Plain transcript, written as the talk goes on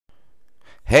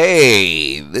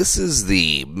Hey, this is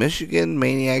the Michigan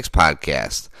Maniacs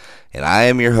Podcast, and I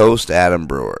am your host, Adam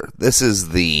Brewer. This is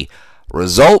the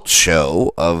results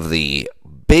show of the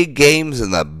big games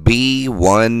in the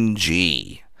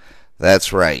B1G.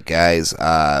 That's right, guys.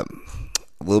 A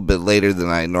little bit later than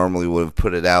I normally would have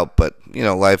put it out, but,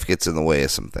 life gets in the way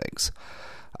of some things.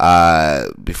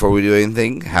 Before we do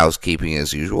anything, housekeeping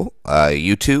as usual.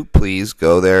 YouTube, please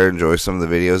go there, enjoy some of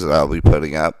the videos that I'll be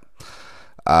putting up.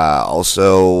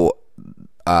 Also,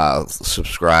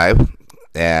 subscribe,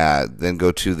 and then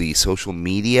go to the social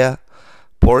media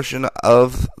portion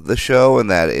of the show, and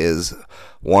that is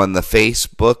the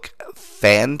Facebook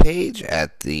fan page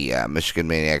at the Michigan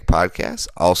Maniac Podcast,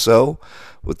 also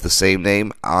with the same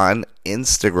name on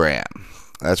Instagram.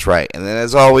 That's right. And then,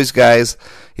 as always, guys,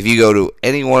 if you go to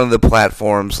any one of the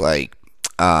platforms like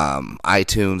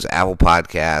iTunes, Apple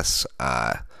Podcasts,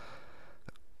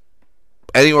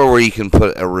 anywhere where you can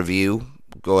put a review,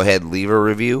 go ahead and leave a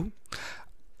review.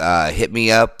 Hit me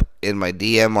up in my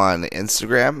DM on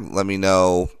Instagram. Let me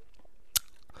know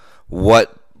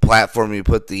what platform you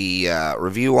put the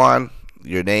review on,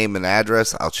 your name and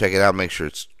address. I'll check it out, make sure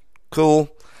it's cool.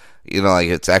 Like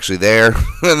it's actually there.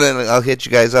 And then I'll hit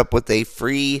you guys up with a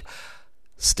free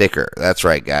sticker. That's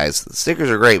right, guys. The stickers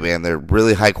are great, man. They're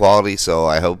really high quality, so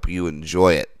I hope you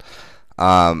enjoy it.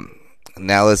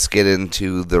 Now let's get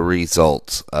into the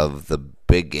results of the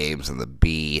big games in the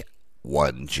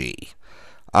B1G.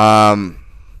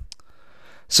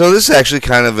 So this is actually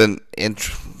kind of an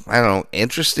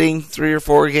interesting 3 or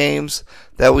 4 games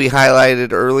that we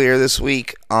highlighted earlier this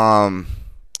week.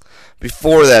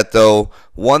 Before that, though,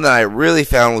 one that I really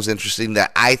found was interesting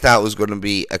that I thought was going to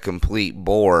be a complete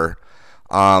bore.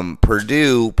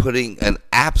 Purdue putting an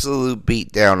absolute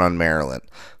beat down on Maryland,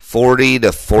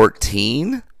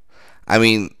 40-14. I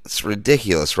mean, it's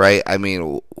ridiculous, right? I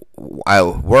mean,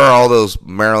 where are all those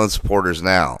Maryland supporters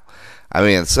now? I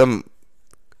mean, some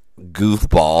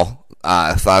goofball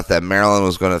thought that Maryland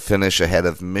was going to finish ahead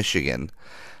of Michigan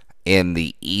in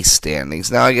the East standings.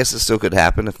 Now, I guess it still could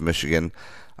happen if Michigan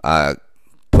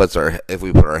if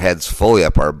we put our heads fully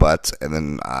up our butts and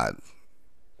then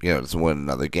just win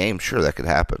another game. Sure, that could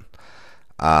happen.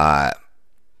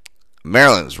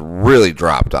 Maryland's really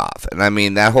dropped off. And I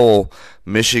mean, that whole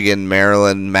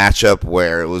Michigan-Maryland matchup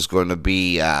where it was going to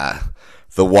be the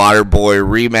Waterboy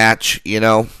rematch,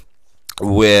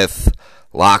 with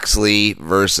Loxley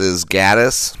versus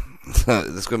Gaddis. This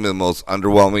is going to be the most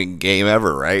underwhelming game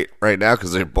ever, right now,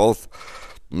 because they're both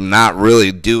not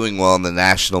really doing well in the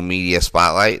national media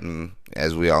spotlight. And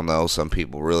as we all know, some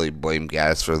people really blame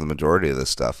Gaddis for the majority of this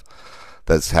stuff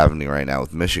that's happening right now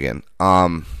with Michigan.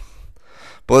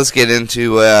 But let's get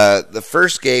into the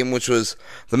first game, which was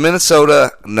the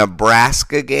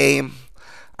Minnesota-Nebraska game.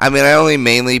 I mean, I only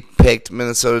mainly picked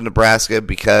Minnesota-Nebraska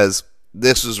because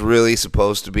this was really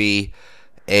supposed to be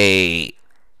a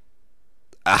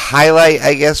highlight,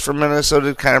 I guess, for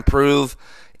Minnesota to kind of prove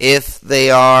if they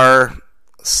are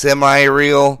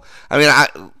semi-real. I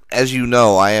mean, as you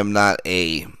know, I am not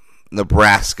a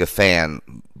Nebraska fan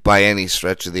by any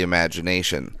stretch of the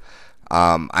imagination.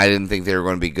 I didn't think they were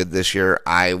going to be good this year.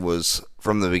 I was,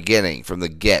 from the beginning, from the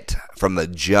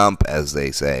jump, as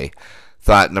they say,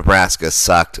 thought Nebraska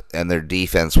sucked and their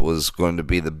defense was going to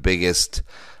be the biggest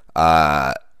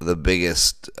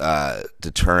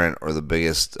deterrent or the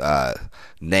biggest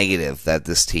negative that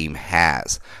this team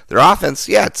has. Their offense,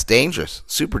 it's dangerous,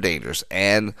 super dangerous,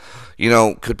 and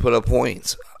could put up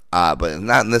points, but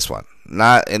not in this one,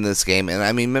 not in this game. And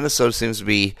I mean, Minnesota seems to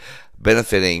be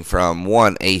benefiting from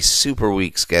a super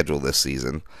weak schedule this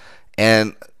season,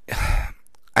 and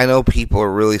I know people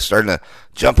are really starting to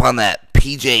jump on that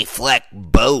PJ Fleck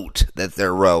boat that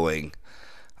they're rowing.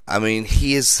 I mean,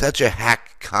 he is such a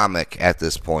hack comic at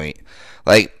this point.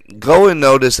 Like, go and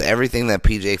notice everything that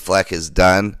PJ Fleck has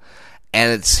done,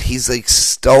 and he's like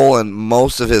stolen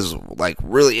most of his like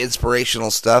really inspirational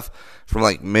stuff from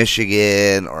like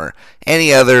Michigan or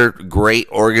any other great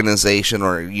organization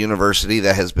or university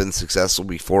that has been successful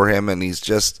before him, and he's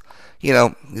just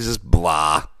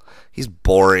blah. He's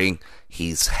boring.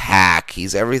 He's hack.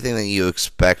 He's everything that you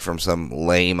expect from some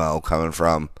lame-o coming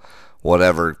from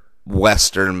whatever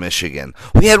Western Michigan.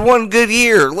 We had one good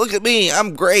year. Look at me.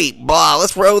 I'm great. Blah.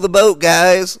 Let's row the boat,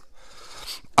 guys.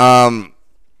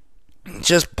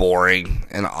 Just boring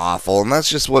and awful, and that's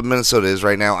just what Minnesota is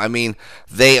right now. I mean,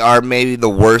 they are maybe the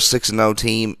worst 6-0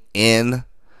 team in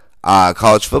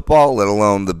college football, let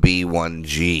alone the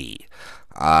B1G.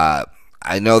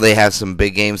 I know they have some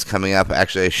big games coming up.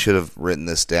 Actually, I should have written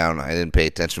this down. I didn't pay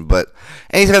attention, but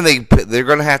anytime they're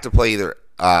going to have to play either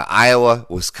Iowa,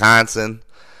 Wisconsin.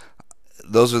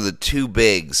 Those are the two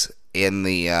bigs in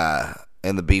the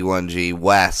B1G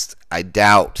West, I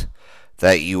doubt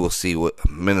that you will see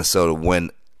Minnesota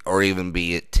win or even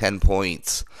be at 10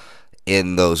 points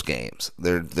in those games.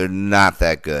 They're not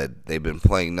that good. They've been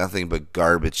playing nothing but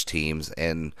garbage teams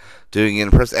and doing it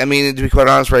impressive. I mean, to be quite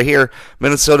honest, right here,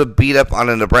 Minnesota beat up on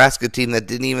a Nebraska team that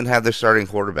didn't even have their starting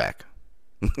quarterback.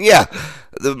 Yeah,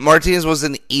 the Martinez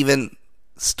wasn't even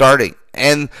starting,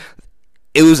 and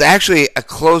it was actually a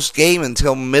close game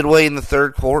until midway in the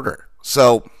third quarter.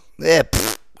 So,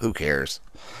 who cares?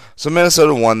 So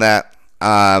Minnesota won that.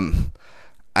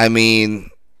 I mean,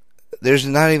 there's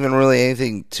not even really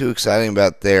anything too exciting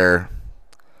about their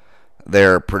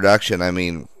production. I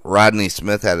mean, Rodney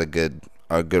Smith had a good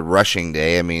rushing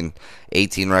day. I mean,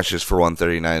 18 rushes for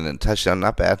 139 and a touchdown,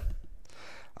 not bad.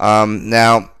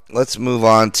 Now let's move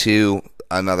on to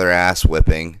another ass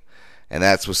whipping, and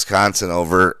that's Wisconsin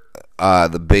over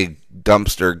the big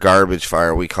dumpster garbage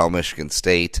fire we call Michigan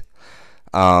State.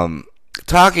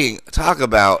 Talk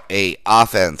about a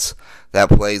offense that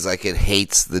plays like it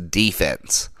hates the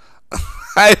defense.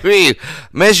 I mean,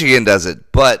 Michigan does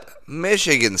it, but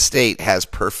Michigan State has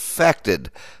perfected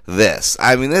this.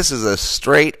 I mean, this is a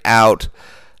straight out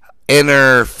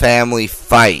inner family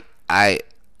fight.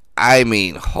 I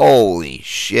mean, holy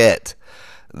shit.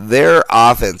 Their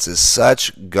offense is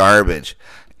such garbage.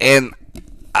 And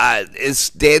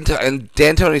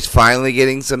Dan Tony's finally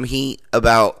getting some heat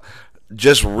about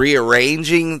just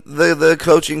rearranging the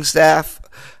coaching staff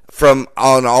from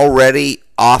an already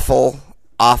awful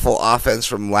offense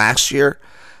from last year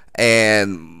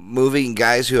and moving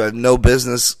guys who have no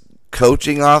business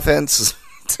coaching offense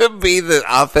to be the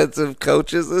offensive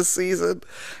coaches this season,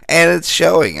 and it's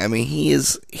showing. I mean,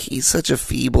 he's such a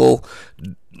feeble,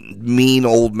 mean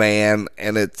old man,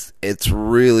 and it's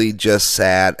really just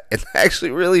sad and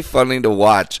actually really funny to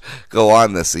watch go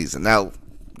on this season. Now,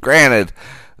 granted,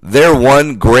 their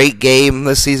one great game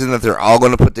this season that they're all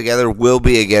going to put together will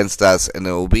be against us, and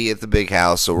it will be at the big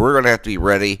house, so we're going to have to be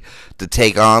ready to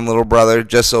take on little brother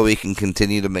just so we can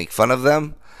continue to make fun of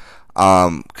them.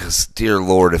 Because, dear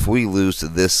Lord, if we lose to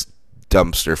this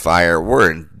dumpster fire,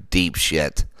 we're in deep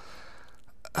shit.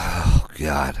 Oh,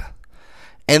 God.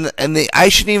 And I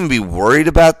shouldn't even be worried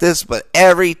about this, but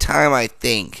every time I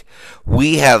think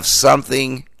we have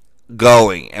something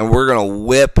going and we're going to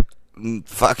whip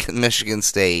fucking Michigan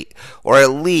State, or at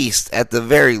the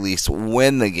very least,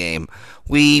 win the game,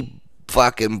 we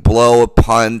fucking blow a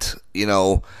punt,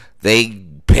 they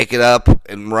pick it up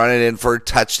and run it in for a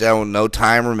touchdown with no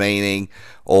time remaining,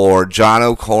 or John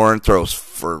O'Corn turns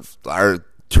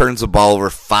the ball over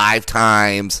 5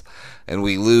 times and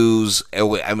we lose.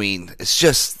 I mean, it's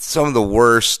just some of the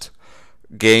worst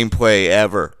gameplay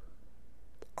ever.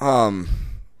 But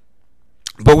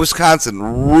Wisconsin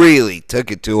really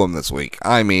took it to them this week.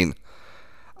 I mean,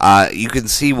 you can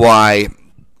see why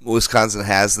Wisconsin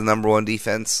has the number 1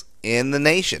 defense in the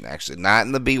nation, actually. Not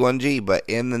in the B1G, but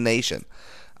in the nation.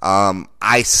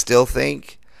 I still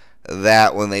think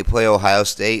that when they play Ohio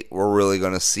State, we're really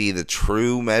going to see the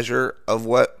true measure of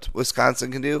what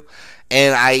Wisconsin can do.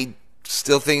 And I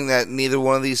still think that neither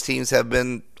one of these teams have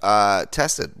been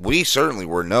tested. We certainly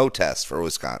were no test for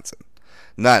Wisconsin.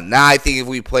 None. Now, I think if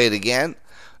we play it again,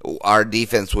 our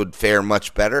defense would fare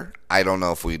much better. I don't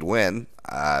know if we'd win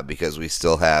because we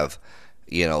still have,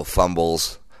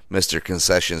 fumbles. Mr.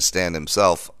 Concession Stand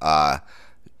himself,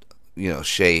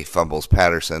 Shea Fumbles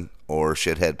Patterson or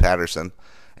Shithead Patterson.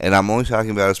 And I'm only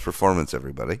talking about his performance,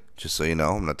 everybody. Just so you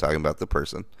know, I'm not talking about the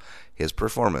person. His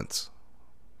performance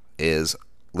is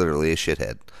literally a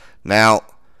shithead. Now,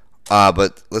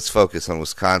 but let's focus on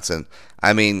Wisconsin.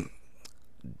 I mean,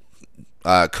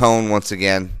 Cone, once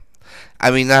again,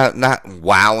 not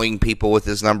wowing people with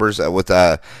his numbers, with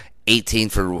 18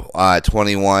 for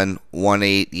 21,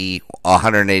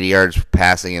 180 yards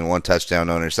passing and 1 touchdown,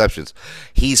 no interceptions.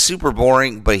 He's super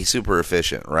boring, but he's super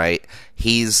efficient, right?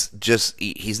 He's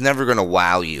never going to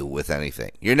wow you with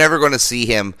anything. You're never going to see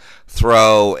him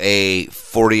throw a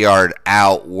 40-yard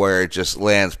out where it just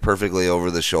lands perfectly over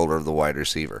the shoulder of the wide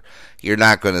receiver. You're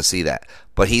not going to see that.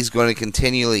 But he's going to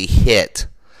continually hit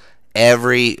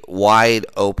every wide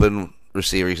open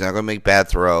receiver. He's not going to make bad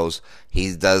throws.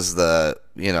 He does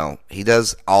he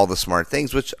does all the smart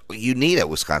things, which you need at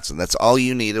Wisconsin. That's all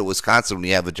you need at Wisconsin when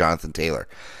you have a Jonathan Taylor.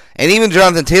 And even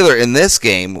Jonathan Taylor in this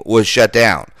game was shut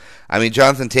down. I mean,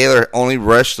 Jonathan Taylor only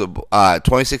rushed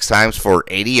 26 times for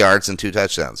 80 yards and 2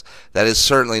 touchdowns. That is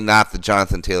certainly not the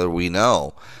Jonathan Taylor we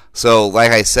know. So,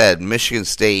 like I said, Michigan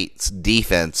State's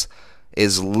defense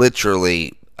is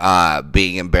literally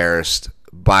being embarrassed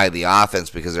by the offense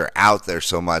because they're out there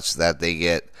so much that they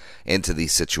get into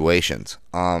these situations.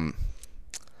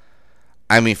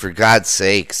 I mean, for God's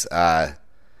sakes, I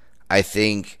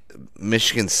think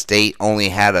Michigan State only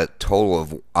had a total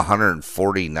of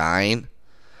 149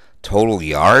 total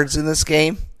yards in this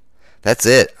game. That's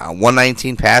it.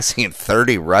 119 passing and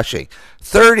 30 rushing.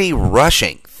 30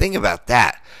 rushing. Think about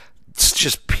that. It's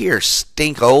just pure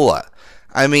stinkola.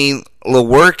 I mean,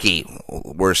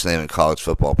 Lewerke, worst name in college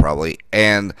football probably,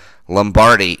 and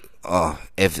Lombardi,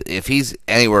 if he's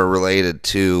anywhere related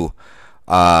to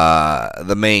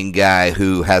the main guy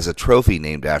who has a trophy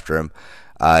named after him,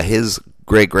 his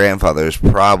great-grandfather is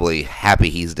probably happy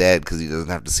he's dead because he doesn't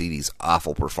have to see these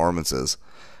awful performances.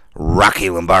 Rocky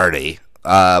Lombardi,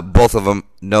 both of them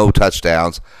no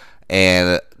touchdowns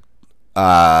and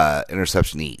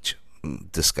interception each.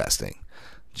 Disgusting.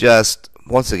 Just,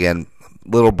 once again,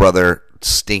 little brother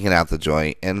stinking out the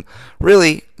joint and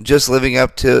really just living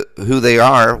up to who they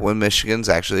are when Michigan's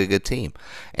actually a good team.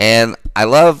 And I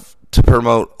love to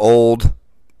promote old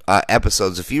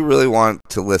episodes. If you really want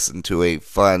to listen to a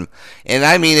fun, and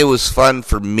I mean it was fun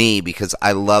for me because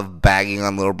I love bagging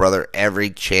on little brother every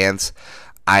chance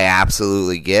I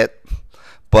absolutely get.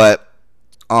 But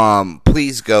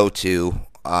please go to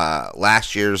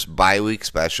last year's bye-week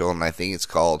special, and I think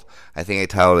I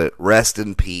titled it Rest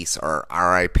in Peace or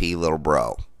R.I.P. Little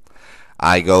Bro.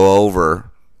 I go over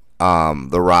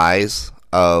the rise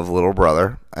of little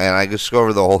brother, and I just go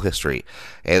over the whole history.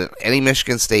 And any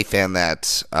Michigan State fan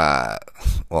that,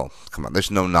 well, come on,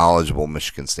 there's no knowledgeable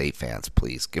Michigan State fans.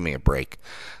 Please give me a break.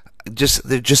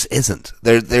 There just isn't.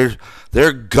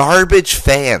 They're garbage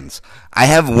fans. I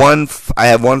have one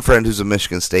friend who's a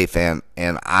Michigan State fan,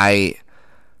 and I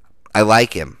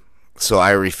like him, so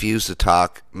I refuse to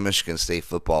talk Michigan State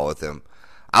football with him.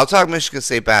 I'll talk Michigan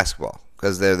State basketball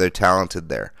because they're talented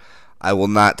there. I will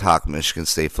not talk Michigan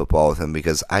State football with him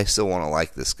because I still want to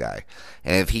like this guy.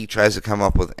 And if he tries to come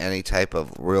up with any type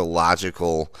of real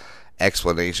logical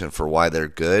explanation for why they're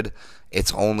good,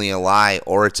 it's only a lie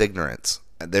or it's ignorance.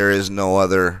 There's no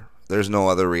other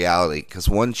reality, because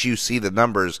once you see the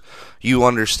numbers, you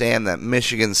understand that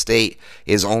Michigan State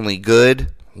is only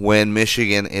good when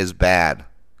Michigan is bad.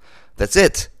 That's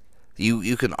it.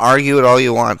 You can argue it all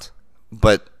you want,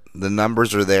 but the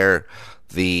numbers are there.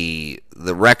 The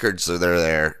records are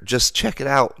there. Just check it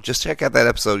out. Just check out that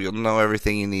episode. You'll know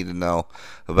everything you need to know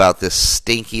about this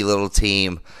stinky little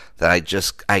team that I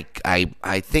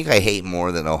think I hate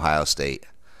more than Ohio State.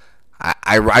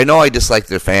 I know I dislike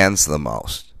their fans the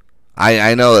most.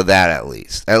 I know that at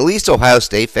least. At least Ohio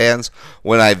State fans,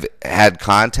 when I've had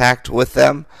contact with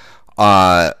them,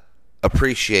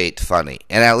 appreciate funny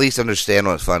and at least understand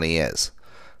what funny is.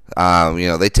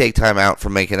 They take time out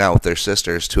from making out with their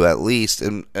sisters to at least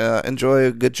enjoy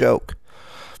a good joke.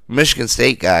 Michigan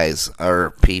State guys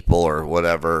or people or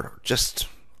whatever, just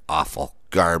awful.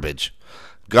 Garbage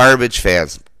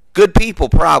fans. Good people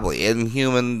probably in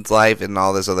human life and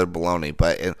all this other baloney,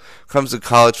 but when it comes to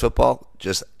college football,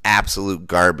 just absolute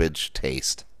garbage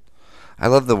taste. I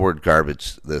love the word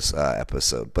garbage this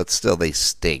episode, but still they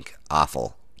stink.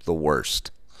 Awful. The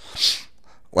worst.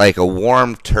 Like a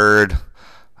warm turd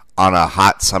on a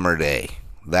hot summer day.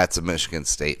 That's a Michigan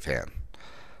State fan.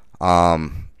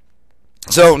 Obvious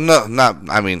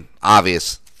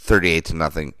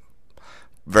 38-0.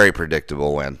 Very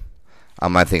predictable win.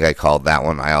 I think I called that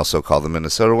one. I also called the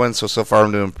Minnesota win, so far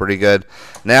I'm doing pretty good.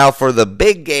 Now for the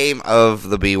big game of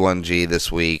the B1G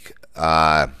this week.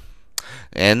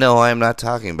 And no, I'm not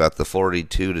talking about the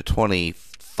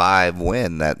 42-25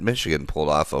 win that Michigan pulled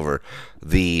off over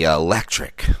the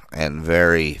electric and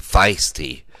very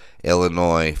feisty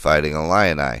Illinois Fighting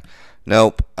Illini.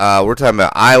 Nope. We're talking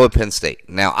about Iowa-Penn State.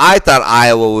 Now, I thought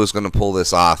Iowa was going to pull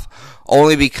this off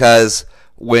only because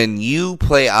when you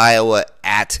play Iowa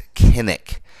at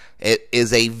Kinnick, it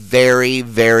is a very,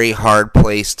 very hard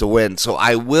place to win. So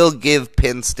I will give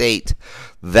Penn State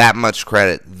that much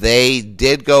credit. They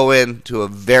did go into a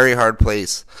very hard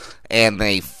place, and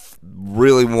they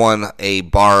really won a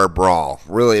bar brawl.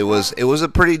 Really, it was a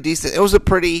pretty decent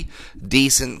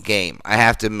game. I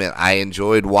have to admit, I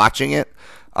enjoyed watching it.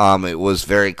 It was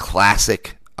very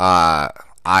classic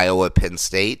Iowa Penn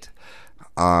State.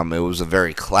 It was a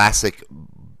very classic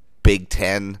Big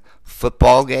Ten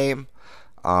football game.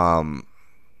 And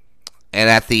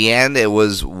at the end, it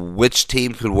was which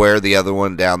team could wear the other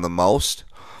one down the most.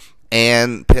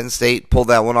 And Penn State pulled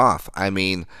that one off. I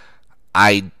mean,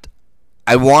 I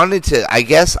wanted to, I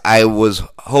guess I was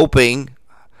hoping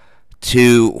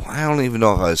to, I don't even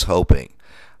know if I was hoping.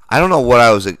 I don't know what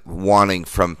I was wanting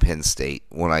from Penn State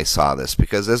when I saw this,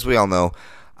 because as we all know,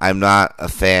 I'm not a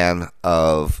fan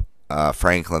of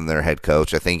Franklin, their head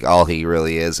coach. I think all he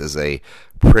really is a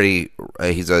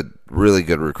he's a really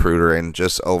good recruiter and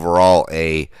just overall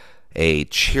a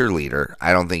cheerleader.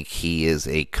 I don't think he is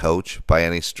a coach by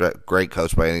any great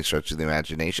coach by any stretch of the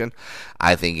imagination.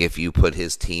 I think if you put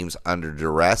his teams under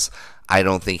duress, I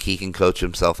don't think he can coach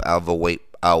himself out of a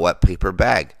wet paper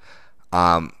bag.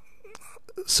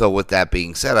 So with that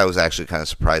being said, I was actually kind of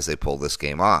surprised they pulled this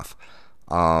game off.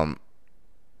 But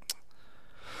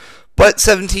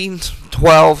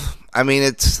 17-12, I mean,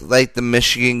 it's like the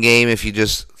Michigan game if you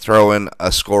just throw in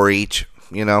a score each,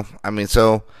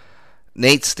 so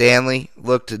Nate Stanley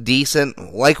looked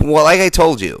decent. Like I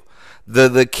told you,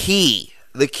 the key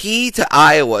to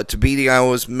Iowa, to beating Iowa,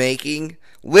 was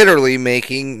literally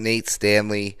making Nate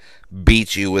Stanley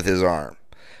beat you with his arm.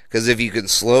 Because if you can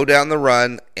slow down the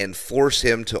run and force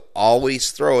him to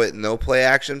always throw it, no play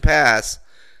action pass,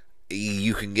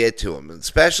 you can get to him.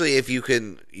 Especially if you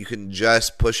can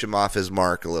just push him off his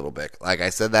mark a little bit. Like I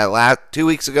said that 2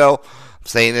 weeks ago, I'm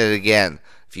saying it again.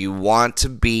 If you want to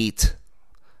beat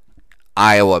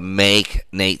Iowa, make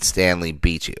Nate Stanley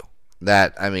beat you.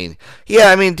 Decent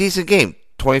game.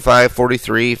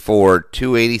 25-43 for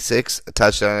 286, a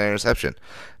touchdown and interception.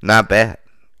 Not bad.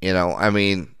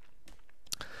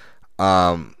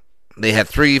 They had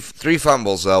three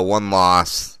fumbles though, one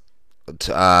loss.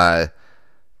 Their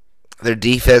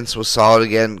defense was solid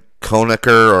again.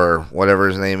 Koneker, or whatever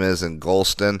his name is, and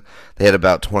Golston, they had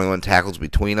about 21 tackles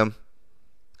between them.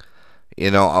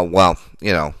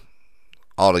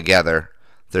 Altogether,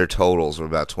 their totals were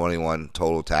about 21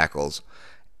 total tackles,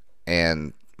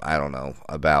 and I don't know,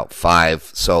 about 5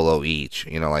 solo each.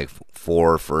 Like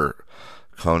 4 for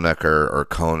Koneker or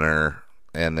Koner,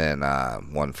 and then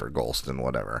 1 for Golston,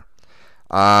 whatever.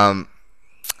 I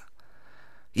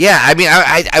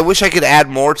wish I could add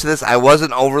more to this. I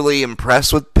wasn't overly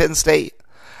impressed with Penn State.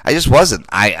 I just wasn't.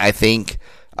 I think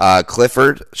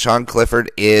Sean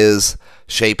Clifford is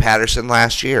Shea Patterson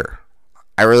last year.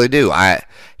 I really do.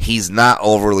 He's not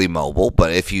overly mobile,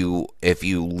 but if you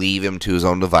leave him to his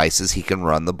own devices, he can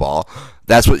run the ball.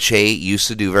 That's what Shea used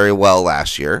to do very well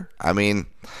last year. I'm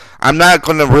not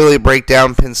going to really break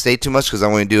down Penn State too much because I'm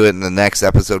going to do it in the next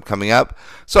episode coming up.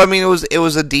 So it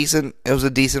was a decent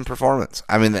performance.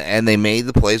 And they made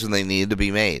the plays when they needed to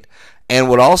be made. And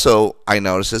what also I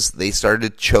noticed is they started to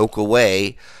choke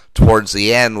away towards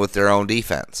the end with their own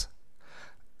defense.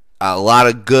 A lot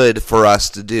of good for us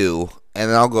to do, and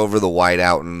then I'll go over the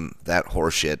whiteout and that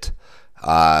horseshit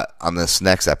on this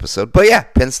next episode. But yeah,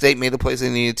 Penn State made the plays they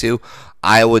needed to.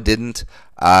 Iowa didn't.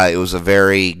 It was a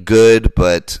very good,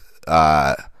 but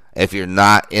if you're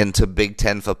not into Big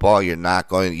Ten football,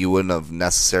 you wouldn't have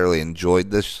necessarily enjoyed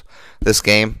this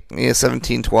game.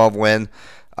 17-12 win.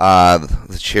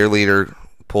 The cheerleader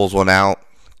pulls one out.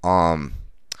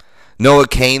 Noah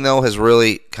Cain, though, has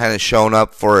really kind of shown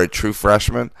up for a true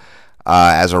freshman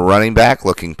as a running back,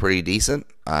 looking pretty decent.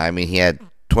 He had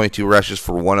 22 rushes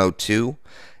for 102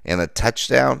 and a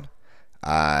touchdown.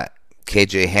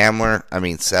 KJ Hamler,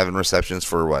 7 receptions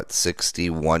for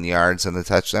 61 yards and a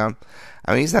touchdown.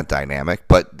 He's not dynamic,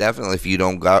 but definitely if you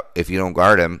don't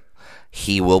guard him,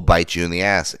 he will bite you in the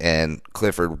ass, and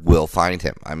Clifford will find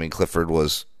him. Clifford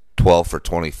was 12 for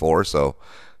 24, so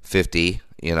 50,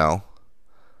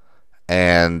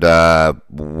 and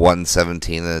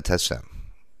 117 and a touchdown.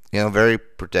 Very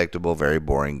predictable, very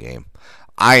boring game.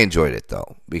 I enjoyed it,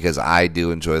 though, because I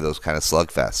do enjoy those kind of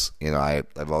slugfests.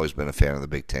 I've always been a fan of the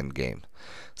Big Ten game.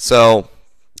 So,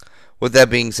 with that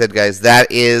being said, guys,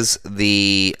 that is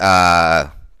the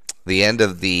end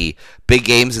of the big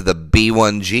games of the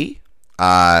B1G.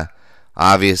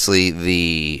 Obviously,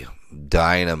 the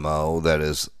Dynamo, that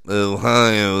is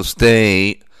Ohio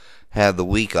State, had the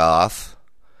week off.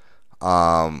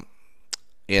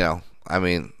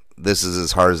 This is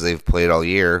as hard as they've played all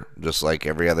year, just like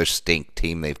every other stink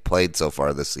team they've played so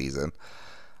far this season.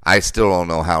 I still don't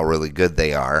know how really good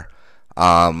they are.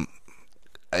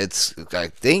 It's, I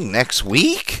think, next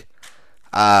week.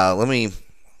 Let me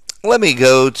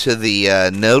go to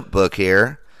the notebook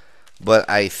here. But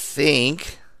I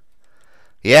think,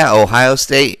 Ohio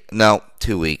State. No,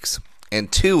 2 weeks. In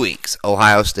 2 weeks,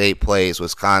 Ohio State plays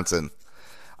Wisconsin.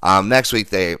 Next week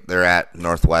they're at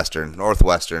Northwestern.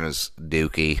 Northwestern is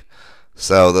dookie.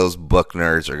 So those book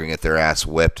nerds are going to get their ass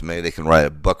whipped. Maybe they can write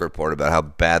a book report about how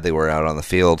bad they were out on the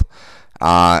field.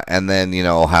 And then,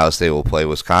 Ohio State will play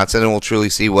Wisconsin, and we'll truly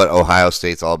see what Ohio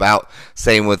State's all about.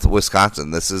 Same with Wisconsin.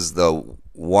 This is the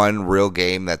one real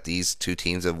game that these two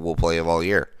teams will play of all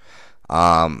year.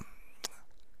 And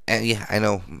yeah, I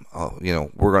know,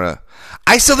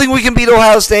 I still think we can beat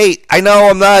Ohio State. I know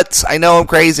I'm nuts. I know I'm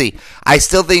crazy. I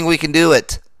still think we can do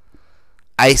it.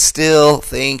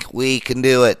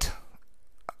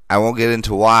 I won't get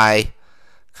into why,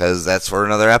 because that's for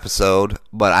another episode,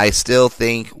 but I still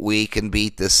think we can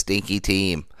beat this stinky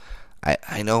team.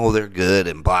 I know they're good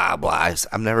and blah, blah.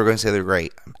 I'm never going to say they're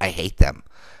great. I hate them.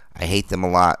 I hate them a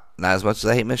lot. Not as much as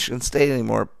I hate Michigan State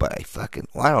anymore, but I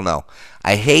don't know.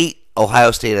 I hate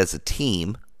Ohio State as a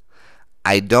team.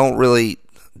 I don't really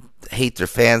hate their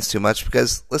fans too much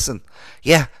because, listen,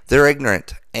 yeah, they're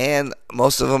ignorant, and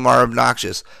most of them are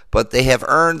obnoxious, but they have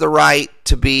earned the right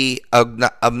to be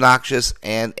obnoxious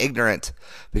and ignorant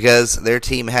because their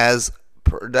team has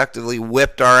productively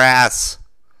whipped our ass.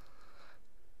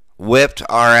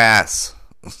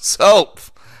 So,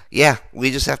 yeah,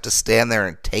 we just have to stand there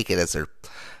and take it as their...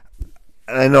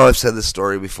 I know I've said this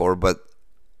story before, but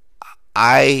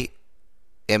I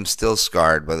am still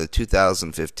scarred by the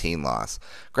 2015 loss.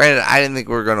 Granted, I didn't think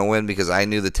we were going to win because I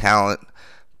knew the talent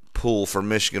pool for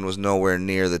Michigan was nowhere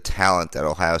near the talent that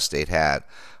Ohio State had.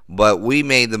 But we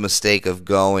made the mistake of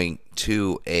going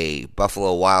to a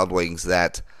Buffalo Wild Wings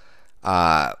that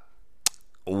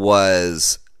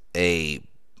was a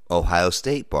Ohio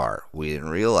State bar. We didn't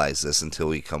realize this until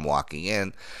we come walking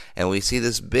in, and we see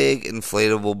this big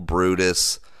inflatable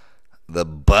Brutus, the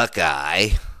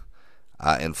Buckeye,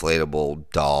 inflatable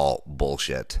doll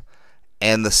bullshit.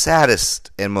 And the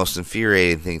saddest and most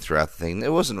infuriating thing throughout the thing,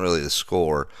 it wasn't really the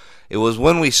score. It was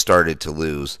when we started to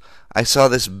lose. I saw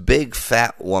this big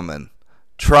fat woman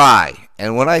try,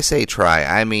 and when I say try,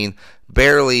 I mean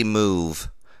barely move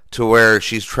to where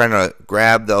she's trying to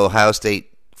grab the Ohio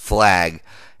State flag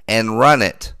and run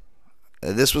it.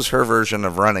 This was her version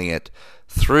of running it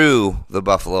through the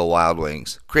Buffalo Wild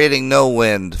Wings, creating no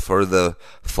wind for the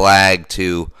flag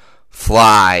to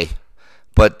fly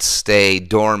but stay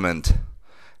dormant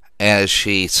as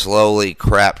she slowly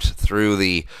crept through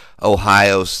the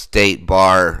Ohio State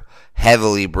bar,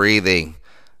 heavily breathing,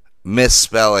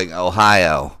 misspelling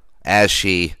Ohio as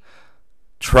she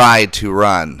tried to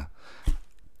run.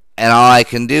 And all I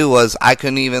can do was, I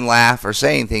couldn't even laugh or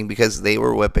say anything because they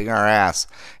were whipping our ass.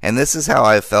 And this is how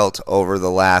I felt over the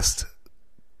last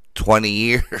 20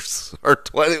 years or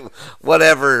 20,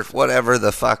 whatever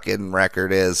the fucking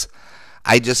record is.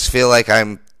 I just feel like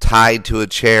I'm tied to a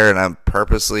chair and I'm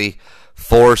purposely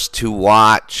forced to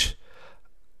watch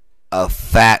a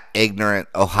fat, ignorant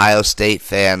Ohio State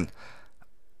fan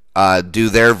do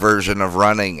their version of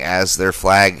running as their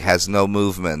flag has no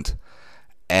movement.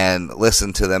 And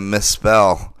listen to them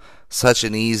misspell such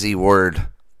an easy word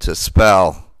to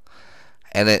spell.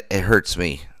 And it hurts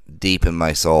me deep in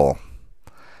my soul.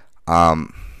 But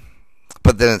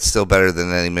then it's still better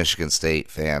than any Michigan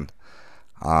State fan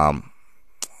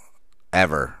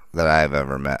ever that I've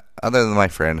ever met. Other than my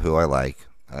friend who I like.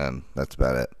 And that's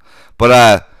about it.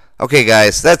 But, okay,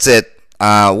 guys, that's it.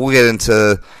 We'll get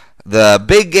into the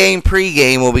big game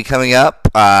pregame will be coming up.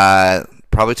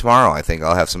 Probably tomorrow. I think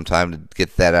I'll have some time to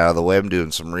get that out of the way. I'm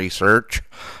doing some research.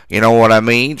 You know what I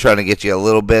mean? Trying to get you a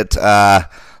little bit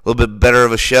better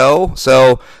of a show.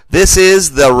 So this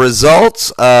is the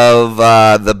results of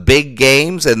the big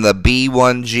games and the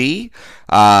B1G.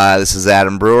 This is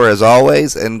Adam Brewer as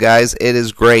always, and guys, it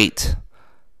is great.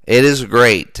 It is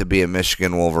great to be a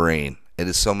Michigan Wolverine. It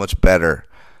is so much better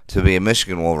to be a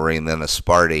Michigan Wolverine than a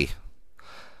Sparty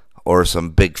or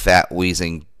some big fat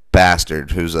wheezing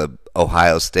bastard who's a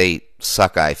Ohio State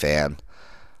Suckeye fan.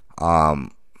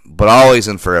 But always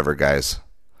and forever, guys,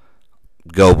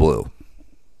 go blue.